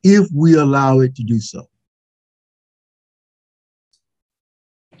if we allow it to do so.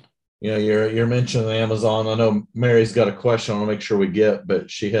 You know, you're mentioning Amazon. I know Mary's got a question I want to make sure we get,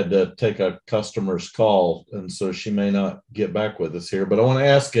 but she had to take a customer's call, and so she may not get back with us here. But I want to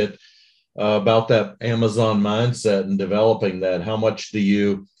ask it about that Amazon mindset and developing that. How much do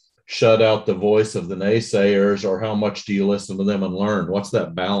you shut out the voice of the naysayers, or how much do you listen to them and learn? What's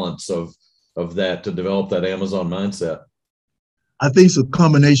that balance of that to develop that Amazon mindset? I think it's a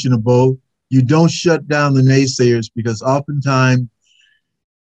combination of both. You don't shut down the naysayers, because oftentimes,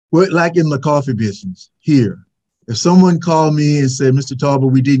 like in the coffee business here, if someone called me and said, Mr. Taulbert,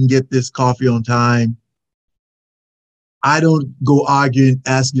 we didn't get this coffee on time, I don't go arguing,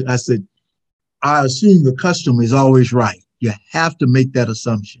 asking. I said, I assume the customer is always right. You have to make that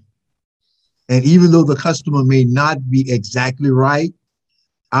assumption. And even though the customer may not be exactly right,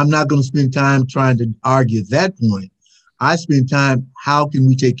 I'm not going to spend time trying to argue at that point. I spend time, how can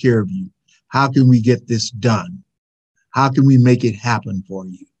we take care of you? How can we get this done? How can we make it happen for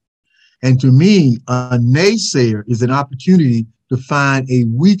you? And to me, a naysayer is an opportunity to find a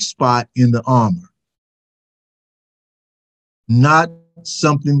weak spot in the armor, not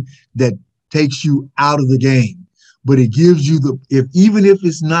something that takes you out of the game, but it gives you even if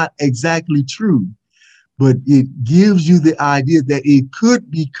it's not exactly true, but it gives you the idea that it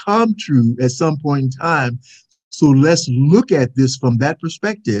could become true at some point in time. So let's look at this from that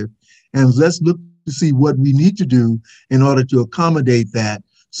perspective, and let's look to see what we need to do in order to accommodate that,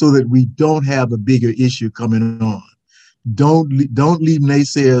 so that we don't have a bigger issue coming on. Don't leave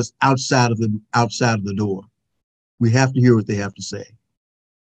naysayers outside of the door. We have to hear what they have to say.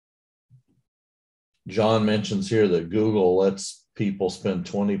 John mentions here that Google lets people spend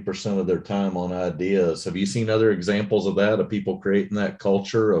 20% of their time on ideas. Have you seen other examples of that, of people creating that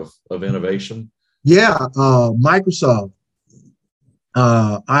culture of innovation? Yeah, Microsoft.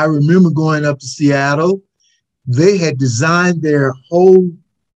 I remember going up to Seattle. They had designed their whole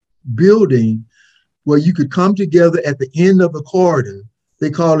building where you could come together at the end of the corridor. They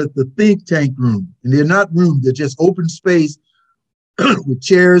call it the think tank room. And they're not rooms, they're just open space with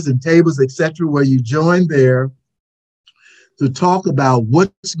chairs and tables, etc., where you join there to talk about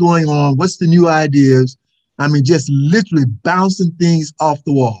what's going on, what's the new ideas. I mean, just literally bouncing things off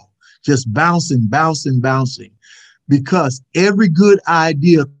the wall, just bouncing, because every good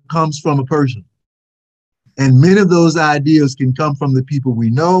idea comes from a person. And many of those ideas can come from the people we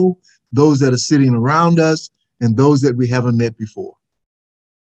know, those that are sitting around us, and those that we haven't met before.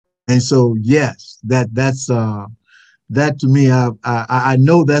 And so, yes, that to me, I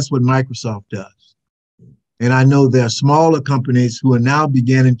know that's what Microsoft does. And I know there are smaller companies who are now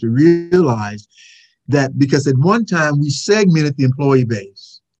beginning to realize that, because at one time we segmented the employee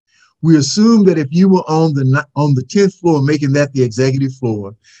base. We assumed that if you were on the 10th floor, making that the executive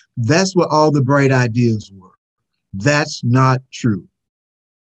floor, that's where all the bright ideas were. That's not true.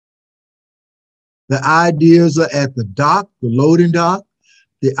 The ideas are at the dock, the loading dock.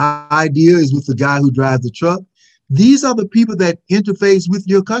 The idea is with the guy who drives the truck. These are the people that interface with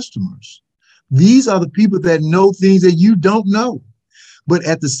your customers. These are the people that know things that you don't know. But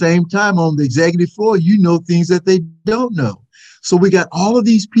at the same time, on the executive floor, you know things that they don't know. So we got all of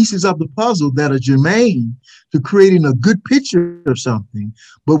these pieces of the puzzle that are germane to creating a good picture of something,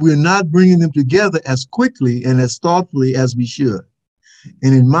 but we're not bringing them together as quickly and as thoughtfully as we should.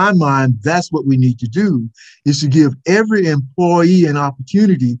 And in my mind, that's what we need to do, is to give every employee an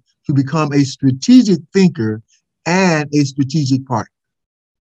opportunity to become a strategic thinker and a strategic partner.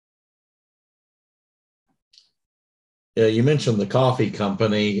 Yeah, you mentioned the coffee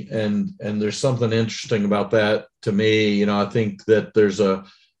company, and there's something interesting about that to me. You know, I think that there's a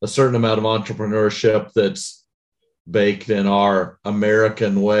certain amount of entrepreneurship that's baked in our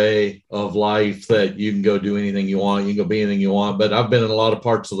American way of life, that you can go do anything you want, you can go be anything you want. But I've been in a lot of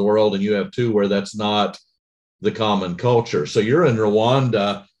parts of the world, and you have too, where that's not the common culture. So you're in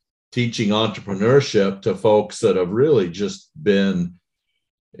Rwanda teaching entrepreneurship to folks that have really just been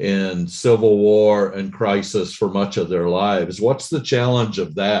in civil war and crisis for much of their lives. What's the challenge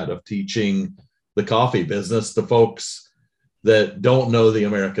of that, of teaching the coffee business to folks that don't know the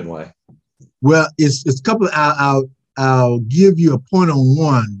American way? Well, it's a couple of, I'll give you a point on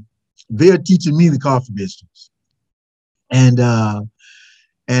one. They're teaching me the coffee business. And I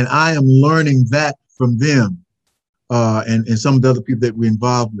am learning that from them and some of the other people that we're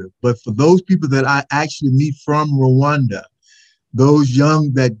involved with. But for those people that I actually meet from Rwanda, those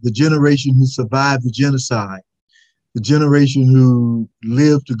young, that the generation who survived the genocide, the generation who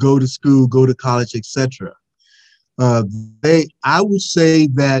lived to go to school, go to college, etc. I would say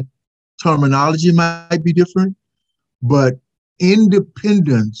that terminology might be different, but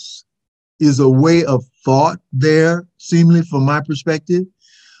independence is a way of thought there, seemingly from my perspective.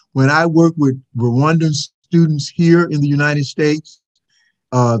 When I work with Rwandan students here in the United States,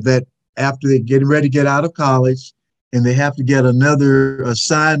 that after they're getting ready to get out of college, and they have to get another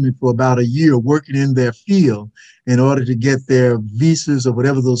assignment for about a year working in their field in order to get their visas or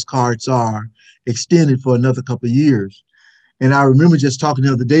whatever those cards are extended for another couple of years. And I remember just talking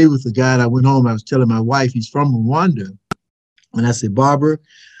the other day with a guy, and I went home, I was telling my wife, he's from Rwanda. And I said, Barbara,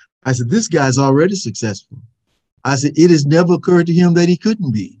 I said, this guy's already successful. I said, it has never occurred to him that he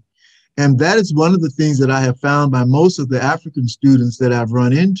couldn't be. And that is one of the things that I have found by most of the African students that I've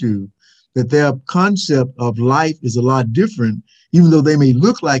run into, that their concept of life is a lot different, even though they may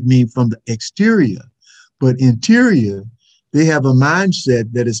look like me from the exterior, but interior, they have a mindset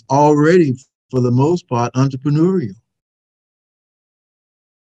that is already, for the most part, entrepreneurial.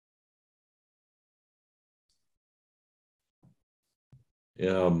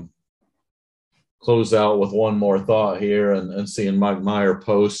 Close out with one more thought here, and seeing Mike Meyer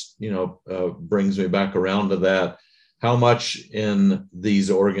post, brings me back around to that. How much in these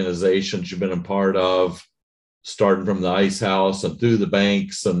organizations you've been a part of, starting from the Ice House and through the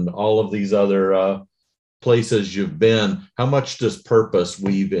banks and all of these other places you've been, how much does purpose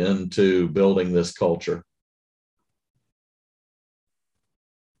weave into building this culture?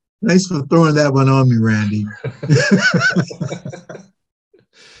 Thanks for throwing that one on me, Randy.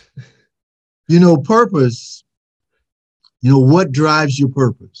 Purpose, what drives your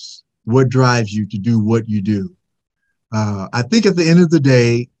purpose? What drives you to do what you do? I think at the end of the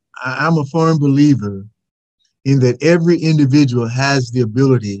day, I'm a firm believer in that every individual has the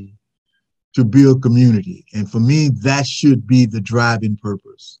ability to build community. And for me, that should be the driving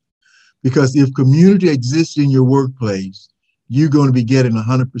purpose. Because if community exists in your workplace, you're going to be getting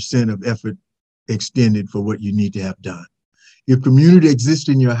 100% of effort extended for what you need to have done. If community exists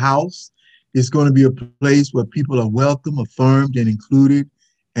in your house, it's going to be a place where people are welcome, affirmed, and included,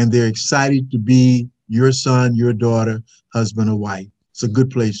 and they're excited to be your son, your daughter, husband, or wife. It's a good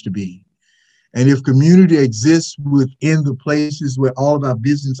place to be. And if community exists within the places where all of our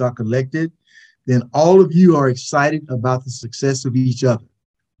businesses are collected, then all of you are excited about the success of each other.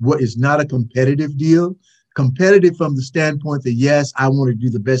 What is not a competitive deal? Competitive from the standpoint that, yes, I want to do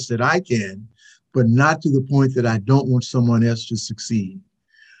the best that I can, but not to the point that I don't want someone else to succeed.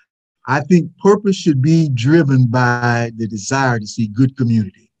 I think purpose should be driven by the desire to see good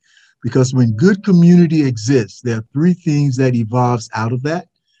community. Because when good community exists, there are three things that evolves out of that.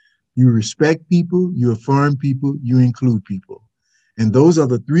 You respect people, you affirm people, you include people. And those are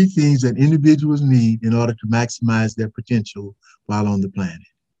the three things that individuals need in order to maximize their potential while on the planet.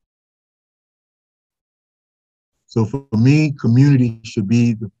 So for me, community should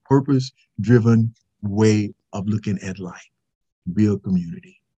be the purpose-driven way of looking at life. Build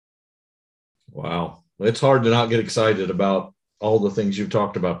community. Wow. It's hard to not get excited about all the things you've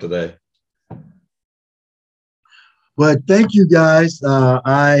talked about today. But thank you, guys.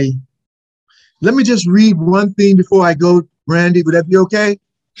 Let me just read one thing before I go, Randy. Would that be okay?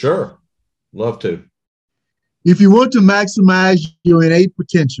 Sure. Love to. If you want to maximize your innate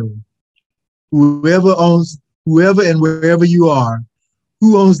potential, whoever owns whoever and wherever you are,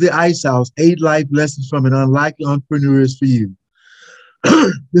 Who Owns the Ice House? 8 Life Lessons from an Unlikely Entrepreneur is for you.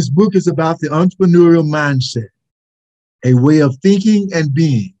 This book is about the entrepreneurial mindset, a way of thinking and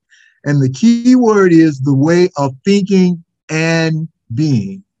being. And the key word is the way of thinking and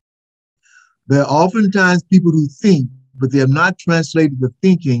being. There are oftentimes people who think, but they have not translated the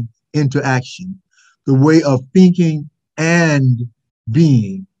thinking into action. The way of thinking and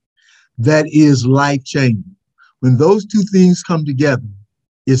being. That is life-changing. When those two things come together,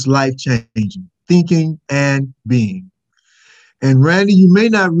 it's life-changing, thinking and being. And Randy, you may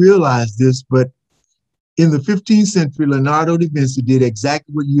not realize this, but in the 15th century, Leonardo da Vinci did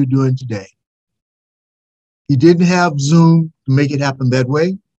exactly what you're doing today. He didn't have Zoom to make it happen that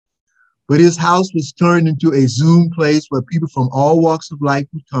way, but his house was turned into a Zoom place where people from all walks of life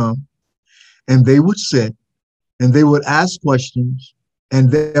would come, and they would sit, and they would ask questions, and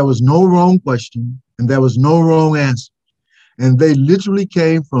there was no wrong question, and there was no wrong answer. And they literally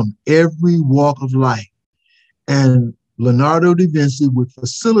came from every walk of life. And Leonardo da Vinci would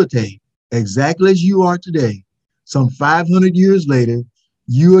facilitate exactly as you are today. Some 500 years later,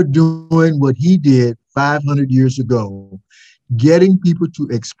 you are doing what he did 500 years ago, getting people to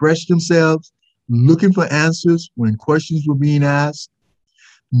express themselves, looking for answers when questions were being asked,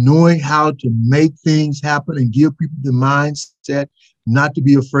 knowing how to make things happen and give people the mindset not to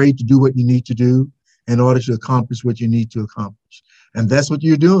be afraid to do what you need to do in order to accomplish what you need to accomplish. And that's what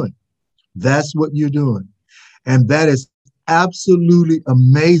you're doing. That's what you're doing. And that is absolutely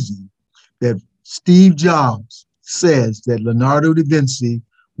amazing that Steve Jobs says that Leonardo da Vinci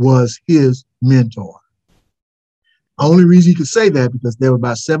was his mentor. Only reason he could say that because there were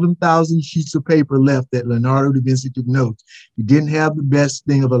about 7,000 sheets of paper left that Leonardo da Vinci took notes. He didn't have the best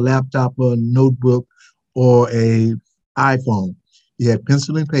thing of a laptop or a notebook or an iPhone. He had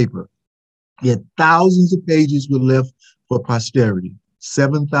pencil and paper. He had thousands of pages were left for posterity.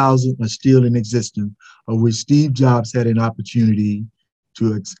 7,000 are still in existence, of which Steve Jobs had an opportunity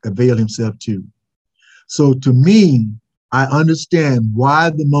to avail himself to. So to me, I understand why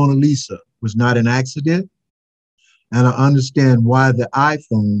the Mona Lisa was not an accident, and I understand why the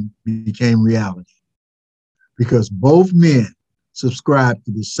iPhone became reality. Because both men subscribe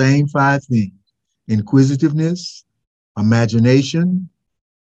to the same 5 things: inquisitiveness, imagination,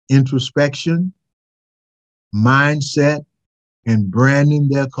 introspection, mindset, and branding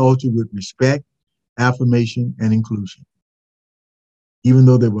their culture with respect, affirmation, and inclusion. Even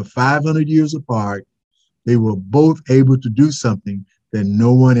though they were 500 years apart, they were both able to do something that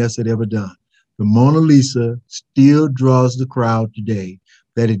no one else had ever done. The Mona Lisa still draws the crowd today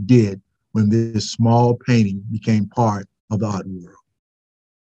that it did when this small painting became part of the art world.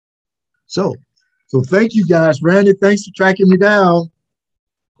 So thank you guys. Randy, thanks for tracking me down.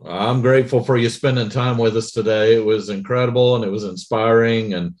 I'm grateful for you spending time with us today. It was incredible and it was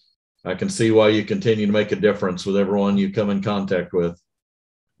inspiring, and I can see why you continue to make a difference with everyone you come in contact with.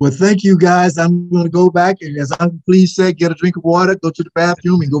 Well, thank you guys. I'm going to go back and, as Uncle Please said, get a drink of water, go to the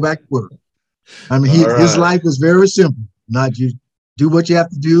bathroom, and go back to work. I mean, his life was very simple. Not just do what you have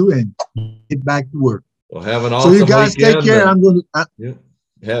to do and get back to work. Well, have an awesome weekend. So you guys weekend. Take care. I'm going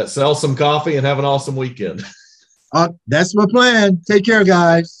to sell some coffee and have an awesome weekend. That's my plan. Take care,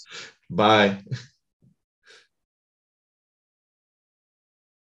 guys. Bye.